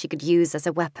kitchen she could use as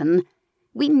a weapon.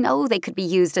 We know they could be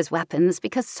used as weapons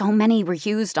because so many were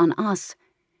used on us.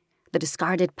 The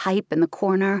discarded pipe in the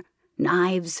corner,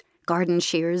 knives, garden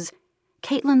shears,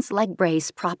 Caitlin's leg brace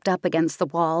propped up against the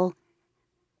wall.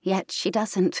 Yet she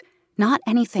doesn't, not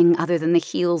anything other than the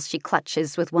heels she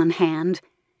clutches with one hand.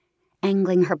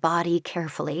 Angling her body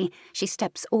carefully, she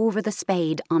steps over the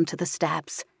spade onto the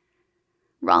steps.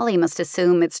 Raleigh must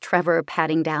assume it's Trevor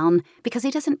patting down because he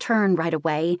doesn't turn right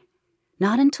away.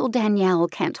 Not until Danielle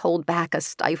can't hold back a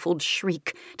stifled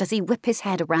shriek does he whip his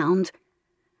head around.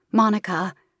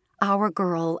 Monica, our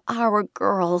girl,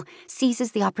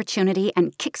 seizes the opportunity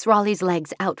and kicks Raleigh's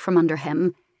legs out from under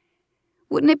him.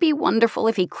 Wouldn't it be wonderful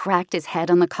if he cracked his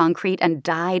head on the concrete and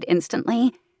died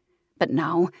instantly? But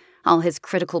no, all his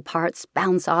critical parts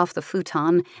bounce off the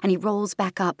futon and he rolls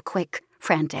back up quick,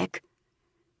 frantic.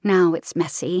 Now it's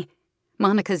messy.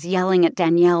 Monica's yelling at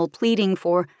Danielle, pleading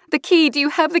for, "The key, do you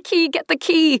have the key? Get the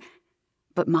key!"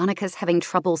 But Monica's having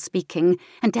trouble speaking,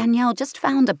 and Danielle just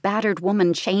found a battered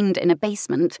woman chained in a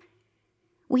basement.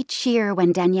 We cheer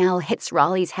when Danielle hits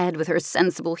Raleigh's head with her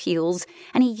sensible heels,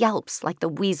 and he yelps like the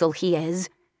weasel he is.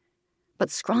 But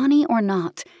scrawny or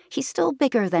not, he's still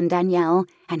bigger than Danielle,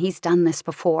 and he's done this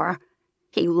before.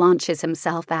 He launches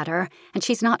himself at her, and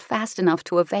she's not fast enough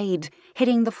to evade,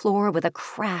 hitting the floor with a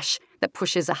crash that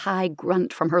pushes a high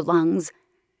grunt from her lungs.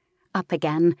 Up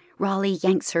again, Raleigh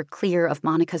yanks her clear of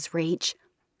Monica's reach.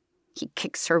 He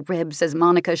kicks her ribs as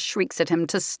Monica shrieks at him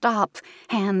to stop,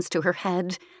 hands to her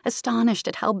head, astonished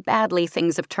at how badly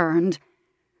things have turned.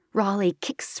 Raleigh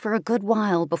kicks for a good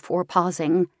while before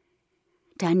pausing.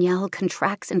 Danielle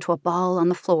contracts into a ball on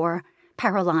the floor,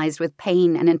 paralyzed with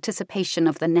pain and anticipation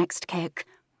of the next kick.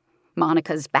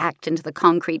 Monica's backed into the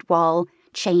concrete wall,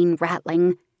 chain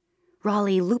rattling.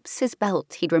 Raleigh loops his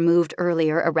belt he'd removed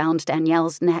earlier around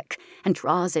Danielle's neck and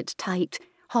draws it tight,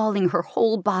 hauling her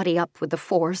whole body up with the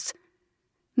force.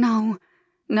 No,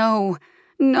 no,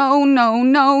 no, no,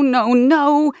 no, no,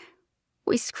 no.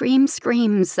 We scream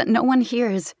screams that no one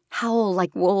hears, howl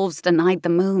like wolves denied the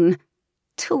moon.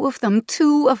 Two of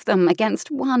them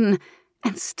against one,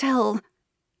 and still.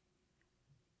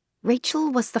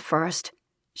 Rachel was the first.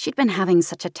 She'd been having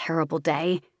such a terrible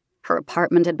day. Her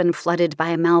apartment had been flooded by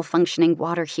a malfunctioning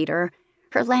water heater.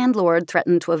 Her landlord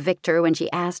threatened to evict her when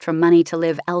she asked for money to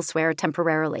live elsewhere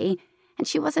temporarily, and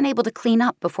she wasn't able to clean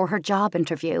up before her job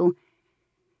interview.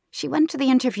 She went to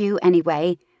the interview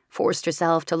anyway, forced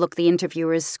herself to look the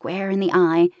interviewers square in the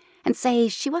eye and say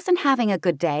she wasn't having a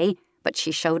good day, but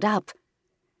she showed up.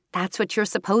 That's what you're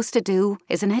supposed to do,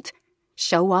 isn't it?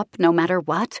 Show up no matter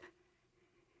what?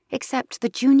 Except the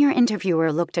junior interviewer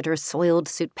looked at her soiled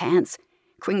suit pants,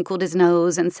 crinkled his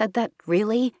nose, and said that,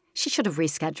 really, she should have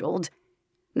rescheduled.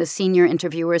 The senior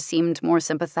interviewer seemed more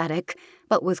sympathetic,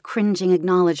 but with cringing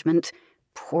acknowledgement.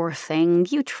 Poor thing,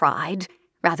 you tried,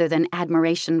 rather than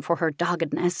admiration for her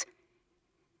doggedness.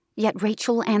 Yet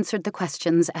Rachel answered the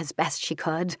questions as best she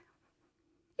could.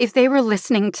 If they were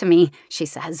listening to me, she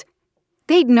says,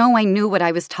 they'd know I knew what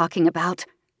I was talking about.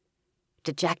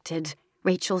 Dejected,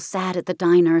 Rachel sat at the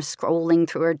diner scrolling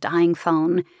through her dying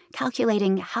phone,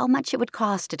 calculating how much it would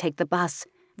cost to take the bus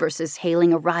versus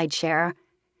hailing a rideshare,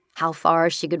 how far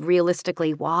she could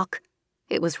realistically walk.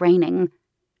 It was raining.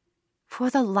 For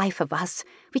the life of us,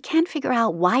 we can't figure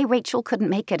out why Rachel couldn't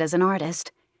make it as an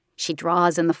artist. She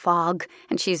draws in the fog,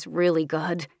 and she's really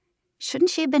good.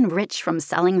 Shouldn't she have been rich from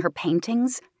selling her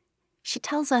paintings? She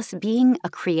tells us being a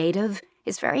creative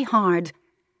is very hard.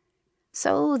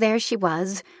 So there she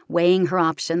was, weighing her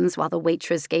options while the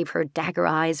waitress gave her dagger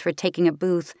eyes for taking a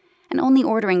booth and only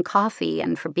ordering coffee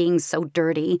and for being so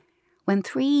dirty, when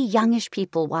 3 youngish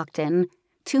people walked in,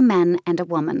 2 men and a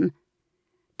woman.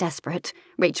 Desperate,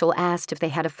 Rachel asked if they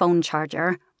had a phone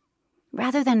charger.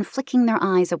 Rather than flicking their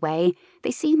eyes away,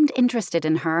 they seemed interested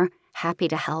in her, happy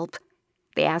to help.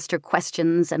 They asked her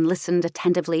questions and listened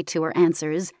attentively to her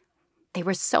answers. They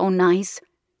were so nice.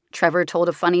 Trevor told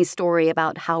a funny story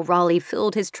about how Raleigh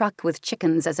filled his truck with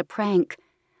chickens as a prank.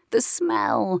 The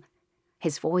smell!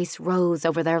 His voice rose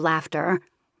over their laughter.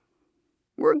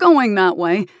 We're going that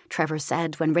way, Trevor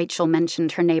said when Rachel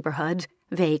mentioned her neighborhood,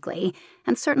 vaguely,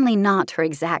 and certainly not her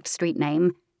exact street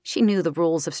name. She knew the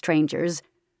rules of strangers.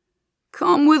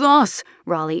 Come with us,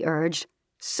 Raleigh urged.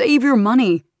 Save your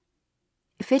money.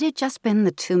 If it had just been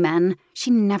the 2 men,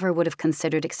 she never would have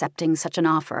considered accepting such an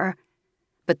offer.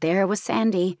 But there was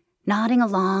Sandy, nodding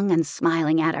along and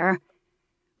smiling at her.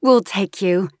 We'll take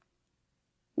you.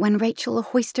 When Rachel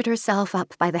hoisted herself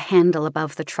up by the handle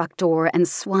above the truck door and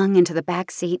swung into the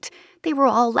back seat, they were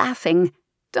all laughing.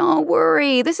 Don't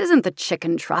worry, this isn't the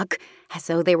chicken truck, as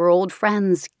though they were old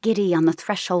friends, giddy on the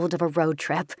threshold of a road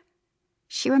trip.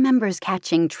 She remembers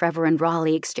catching Trevor and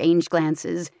Raleigh exchange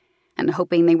glances and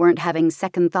hoping they weren't having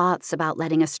second thoughts about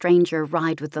letting a stranger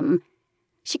ride with them.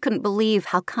 She couldn't believe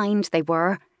how kind they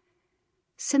were.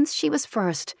 Since she was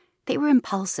first, they were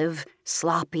impulsive,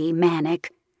 sloppy,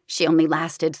 manic. She only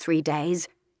lasted 3 days.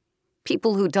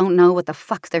 People who don't know what the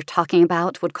fuck they're talking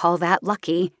about would call that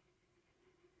lucky.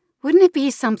 Wouldn't it be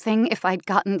something if I'd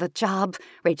gotten the job?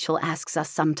 Rachel asks us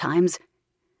sometimes.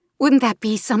 Wouldn't that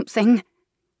be something?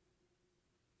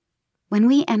 When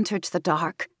we entered the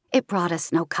dark, it brought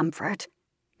us no comfort.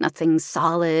 Nothing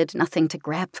solid, nothing to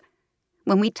grip.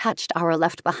 When we touched our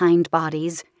left-behind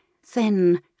bodies,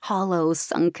 thin, hollow,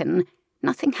 sunken,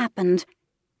 nothing happened.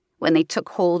 When they took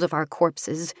hold of our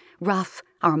corpses, rough,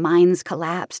 our minds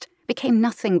collapsed, became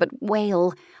nothing but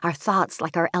wail, our thoughts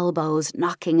like our elbows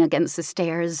knocking against the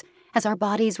stairs as our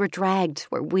bodies were dragged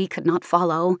where we could not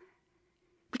follow.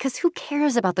 Because who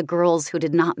cares about the girls who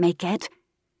did not make it?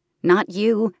 Not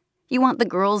you. You want the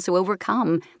girls who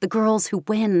overcome, the girls who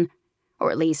win,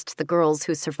 or at least the girls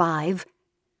who survive.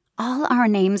 All our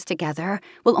names together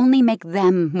will only make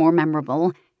them more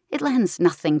memorable. It lends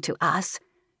nothing to us.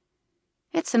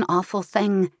 It's an awful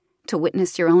thing to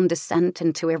witness your own descent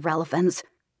into irrelevance.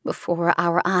 Before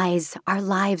our eyes, our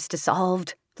lives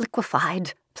dissolved,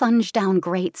 liquefied, plunged down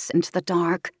grates into the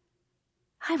dark.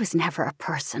 I was never a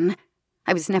person.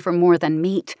 I was never more than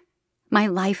meat. My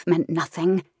life meant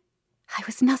nothing. I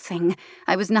was nothing.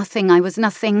 I was nothing. I was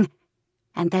nothing.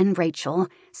 And then Rachel,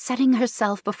 setting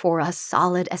herself before us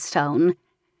solid as stone.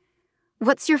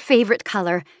 "What's your favorite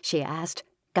color?" she asked,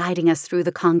 guiding us through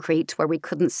the concrete where we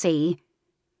couldn't see.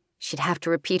 She'd have to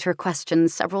repeat her question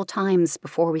several times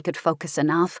before we could focus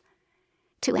enough.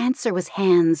 To answer was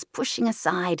hands pushing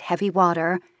aside heavy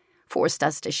water, forced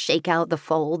us to shake out the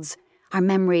folds, our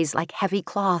memories like heavy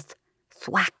cloth.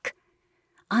 Thwack.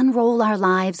 Unroll our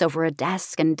lives over a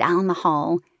desk and down the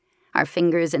hall, our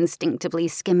fingers instinctively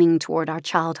skimming toward our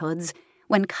childhoods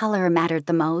when color mattered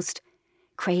the most.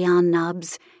 Crayon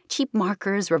nubs, cheap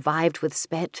markers revived with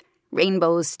spit,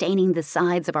 rainbows staining the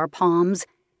sides of our palms.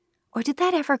 Or did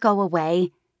that ever go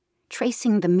away?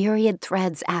 Tracing the myriad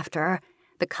threads after,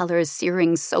 the colors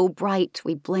searing so bright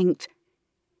we blinked.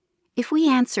 If we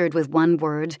answered with one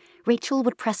word, Rachel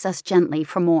would press us gently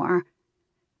for more.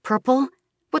 Purple?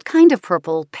 What kind of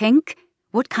purple? Pink?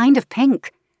 What kind of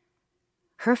pink?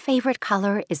 Her favorite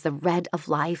color is the red of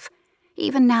life,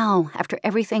 even now, after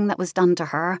everything that was done to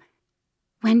her.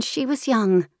 When she was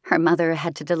young, her mother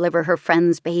had to deliver her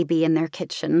friend's baby in their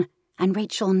kitchen, and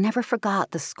Rachel never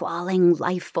forgot the squalling,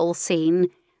 life-full scene,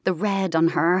 the red on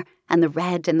her and the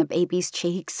red in the baby's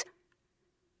cheeks.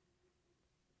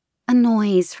 A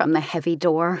noise from the heavy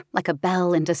door, like a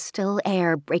bell into still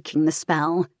air breaking the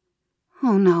spell.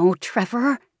 Oh no,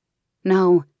 Trevor?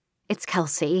 No, it's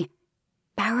Kelsey.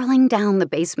 Barreling down the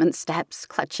basement steps,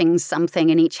 clutching something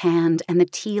in each hand and the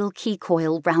teal key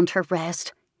coil round her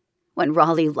wrist. When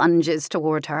Raleigh lunges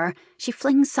toward her, she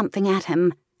flings something at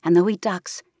him, and though he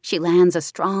ducks, she lands a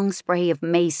strong spray of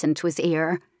mace into his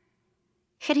ear.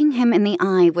 Hitting him in the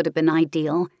eye would have been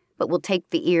ideal, but we'll take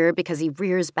the ear because he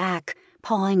rears back,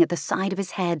 pawing at the side of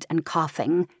his head and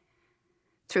coughing.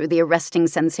 Through the arresting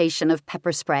sensation of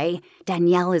pepper spray,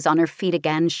 Danielle is on her feet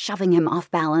again, shoving him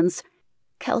off balance.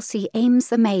 Kelsey aims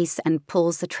the mace and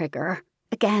pulls the trigger,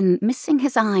 again missing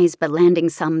his eyes but landing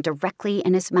some directly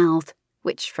in his mouth,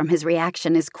 which from his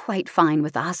reaction is quite fine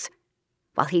with us.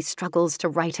 While he struggles to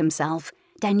right himself,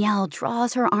 Danielle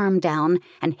draws her arm down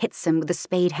and hits him with the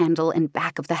spade handle in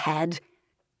back of the head.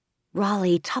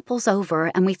 Raleigh topples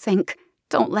over and we think,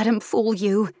 don't let him fool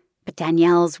you, but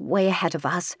Danielle's way ahead of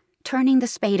us, turning the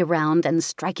spade around and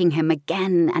striking him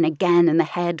again and again in the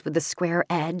head with the square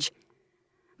edge.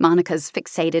 Monica's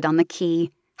fixated on the key.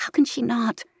 How can she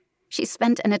not? She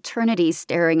spent an eternity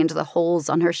staring into the holes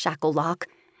on her shackle lock,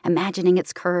 imagining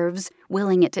its curves,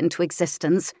 willing it into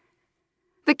existence.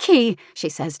 "The key," she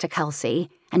says to Kelsey,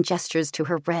 and gestures to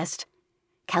her wrist.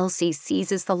 Kelsey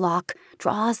seizes the lock,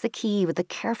 draws the key with the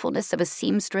carefulness of a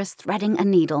seamstress threading a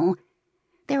needle.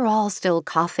 They're all still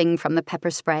coughing from the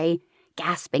pepper spray,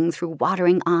 gasping through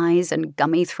watering eyes and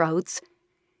gummy throats.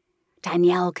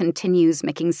 Danielle continues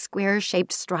making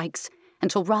square-shaped strikes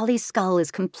until Raleigh's skull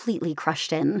is completely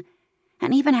crushed in.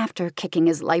 And even after kicking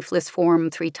his lifeless form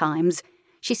 3 times,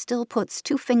 she still puts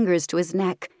 2 fingers to his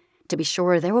neck to be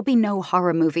sure there will be no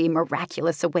horror movie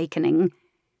miraculous awakening.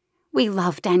 We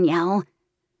love Danielle.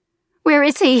 "Where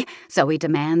is he?" Zoe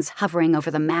demands, hovering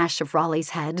over the mash of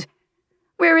Raleigh's head.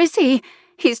 "Where is he?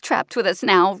 He's trapped with us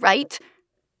now, right?"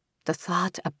 The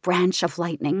thought a branch of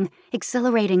lightning,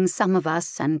 exhilarating some of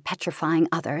us and petrifying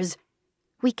others.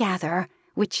 We gather,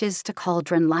 witches to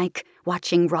cauldron-like,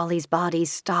 watching Raleigh's body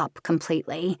stop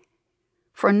completely.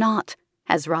 For naught,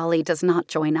 as Raleigh does not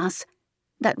join us,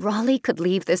 that Raleigh could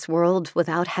leave this world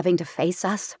without having to face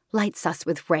us lights us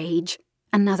with rage.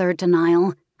 Another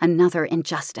denial, another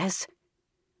injustice.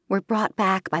 We're brought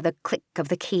back by the click of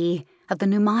the key, of the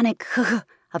mnemonic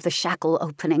of the shackle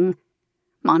opening.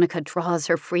 Monica draws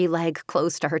her free leg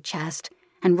close to her chest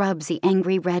and rubs the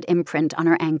angry red imprint on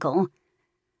her ankle.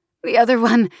 "The other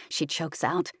one," she chokes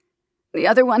out. "The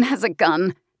other one has a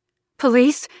gun."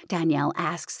 "Police?" Danielle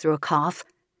asks through a cough.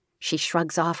 She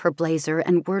shrugs off her blazer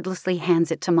and wordlessly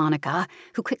hands it to Monica,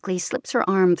 who quickly slips her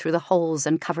arm through the holes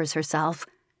and covers herself.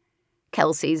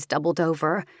 Kelsey's doubled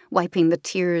over, wiping the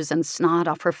tears and snot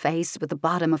off her face with the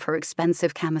bottom of her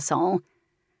expensive camisole.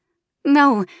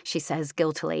 "No," she says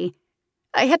guiltily.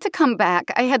 "I had to come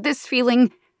back. I had this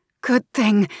feeling—" "Good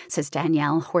thing," says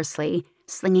Danielle hoarsely,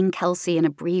 slinging Kelsey in a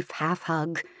brief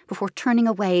half-hug before turning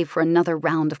away for another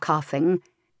round of coughing.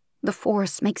 The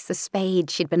force makes the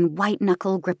spade she'd been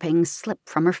white-knuckle gripping slip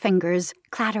from her fingers,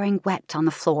 clattering wet on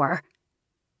the floor.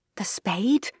 The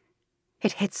spade?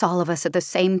 It hits all of us at the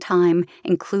same time,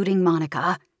 including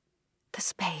Monica.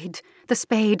 The The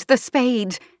spade, the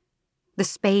spade! The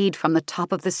spade from the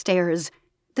top of the stairs.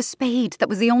 The spade that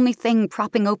was the only thing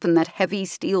propping open that heavy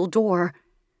steel door.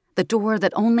 The door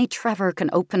that only Trevor can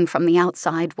open from the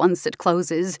outside once it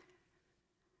closes.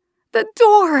 "The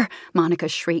door!" Monica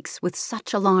shrieks with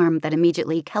such alarm that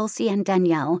immediately Kelsey and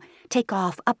Danielle take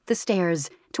off up the stairs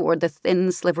toward the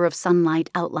thin sliver of sunlight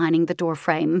outlining the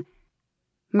doorframe.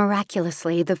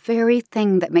 Miraculously, the very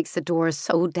thing that makes the door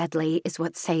so deadly is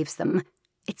what saves them.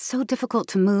 It's so difficult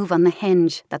to move on the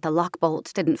hinge that the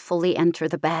lockbolt didn't fully enter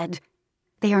the bed.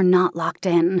 They are not locked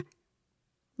in.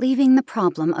 Leaving the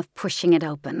problem of pushing it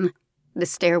open, the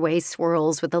stairway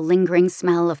swirls with a lingering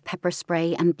smell of pepper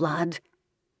spray and blood.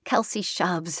 Kelsey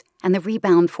shoves, and the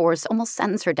rebound force almost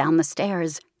sends her down the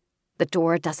stairs. The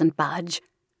door doesn't budge.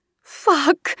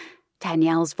 "Fuck!"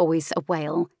 Danielle's voice a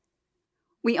wail.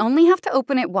 "We only have to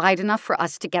open it wide enough for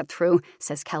us to get through,"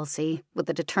 says Kelsey, with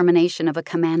the determination of a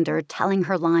commander telling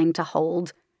her line to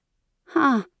hold.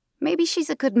 Maybe she's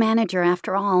a good manager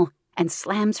after all, and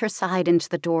slams her side into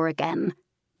the door again.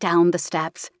 Down the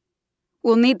steps.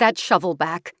 "We'll need that shovel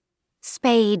back."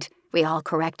 "Spade," we all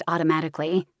correct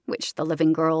automatically, which the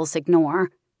living girls ignore.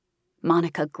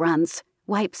 Monica grunts,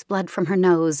 wipes blood from her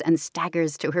nose, and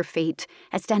staggers to her feet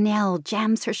as Danielle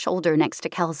jams her shoulder next to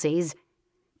Kelsey's.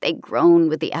 They groan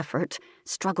with the effort,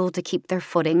 struggle to keep their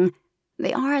footing.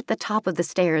 They are at the top of the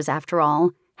stairs after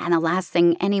all, and the last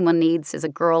thing anyone needs is a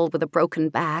girl with a broken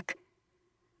back.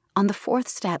 On the fourth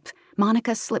step,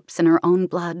 Monica slips in her own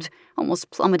blood, almost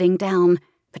plummeting down,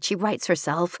 but she rights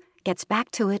herself, gets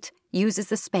back to it, uses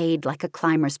the spade like a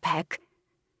climber's peck.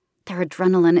 Their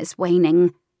adrenaline is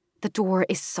waning. The door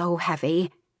is so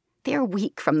heavy. They are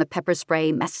weak from the pepper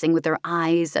spray messing with their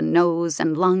eyes and nose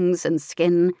and lungs and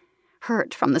skin,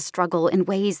 hurt from the struggle in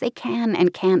ways they can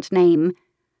and can't name.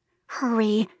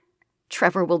 Hurry.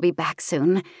 Trevor will be back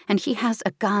soon, and he has a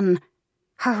gun.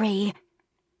 Hurry.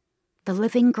 The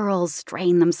living girls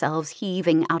strain themselves,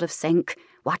 heaving out of sync,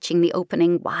 watching the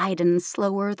opening widen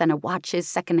slower than a watch's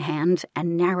second hand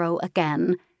and narrow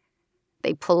again.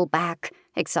 They pull back,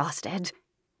 exhausted.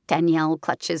 Danielle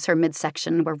clutches her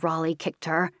midsection where Raleigh kicked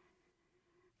her.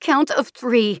 "Count of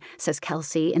 3, says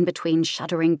Kelsey in between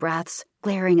shuddering breaths,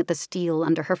 glaring at the steel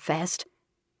under her fist.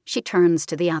 She turns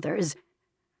to the others.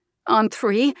 "On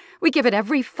 3, we give it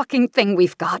every fucking thing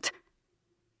we've got."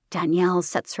 Danielle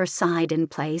sets her side in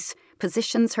place,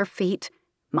 positions her feet.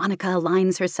 Monica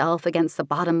aligns herself against the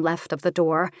bottom left of the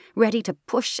door, ready to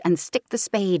push and stick the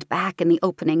spade back in the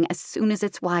opening as soon as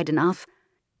it's wide enough.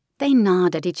 They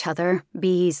nod at each other,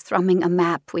 bees thrumming a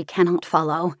map we cannot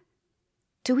follow.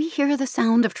 Do we hear the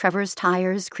sound of Trevor's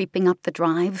tires creeping up the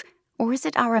drive, or is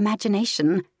it our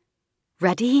imagination?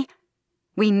 Ready?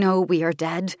 We know we are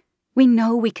dead. We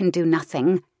know we can do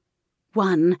nothing.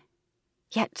 1.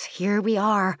 Yet here we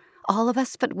are, all of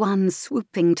us but one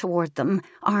swooping toward them,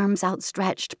 arms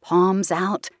outstretched, palms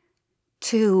out.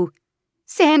 2.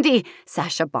 "Sandy!"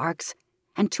 Sasha barks.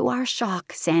 And to our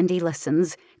shock, Sandy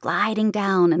listens, gliding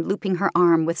down and looping her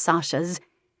arm with Sasha's.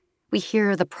 We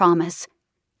hear the promise,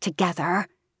 together.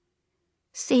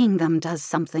 Seeing them does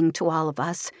something to all of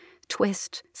us,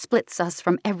 splits us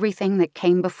from everything that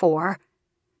came before.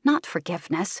 Not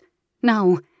forgiveness.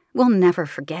 No, we'll never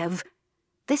forgive.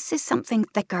 This is something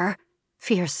thicker,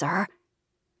 fiercer.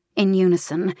 In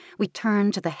unison, we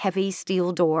turn to the heavy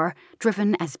steel door,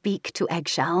 driven as beak to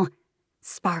eggshell.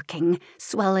 Sparking,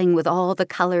 swelling with all the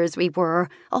colors we were,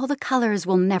 all the colors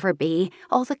we'll never be,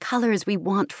 all the colors we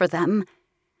want for them.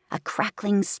 A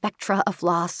crackling spectra of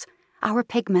loss, our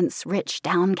pigments rich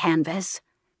down canvas.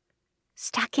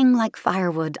 Stacking like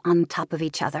firewood on top of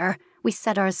each other, we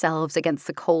set ourselves against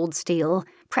the cold steel,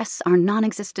 press our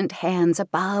non-existent hands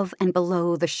above and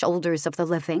below the shoulders of the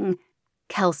living.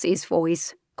 Kelsey's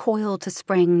voice, coil to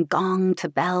spring, gong to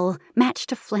bell, match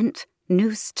to flint,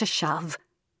 noose to shove.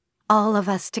 All of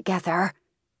us together.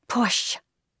 Push.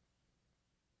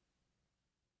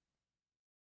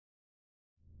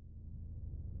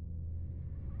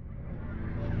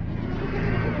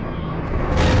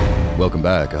 Welcome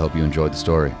back. I hope you enjoyed the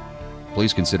story.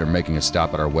 Please consider making a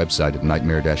stop at our website at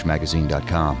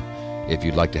nightmare-magazine.com. If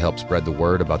you'd like to help spread the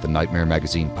word about the Nightmare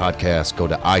Magazine podcast, go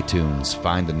to iTunes,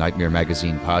 find the Nightmare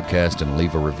Magazine podcast, and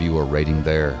leave a review or rating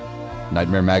there.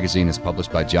 Nightmare Magazine is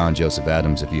published by John Joseph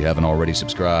Adams. If you haven't already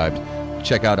subscribed,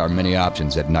 check out our many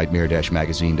options at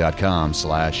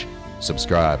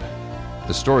nightmare-magazine.com/subscribe.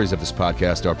 The stories of this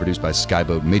podcast are produced by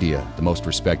Skyboat Media, the most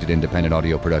respected independent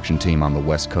audio production team on the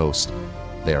West Coast.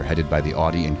 They are headed by the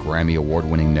Audie and Grammy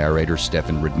Award-winning narrators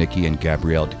Stefan Rudnicki and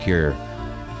Gabrielle DeCure.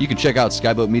 You can check out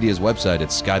Skyboat Media's website at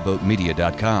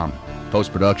skyboatmedia.com.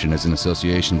 Post-production is in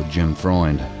association with Jim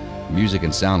Freund. Music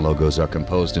and sound logos are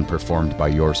composed and performed by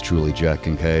yours truly, Jack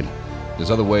Kincaid.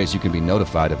 There's other ways you can be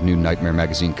notified of new Nightmare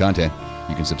Magazine content.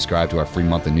 You can subscribe to our free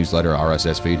monthly newsletter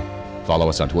RSS feed, follow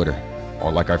us on Twitter,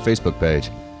 or like our Facebook page.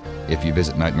 If you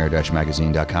visit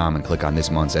nightmare-magazine.com and click on this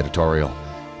month's editorial,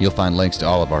 you'll find links to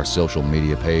all of our social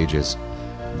media pages.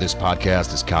 This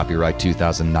podcast is copyright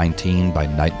 2019 by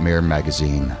Nightmare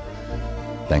Magazine.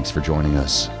 Thanks for joining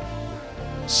us.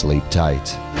 Sleep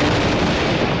tight.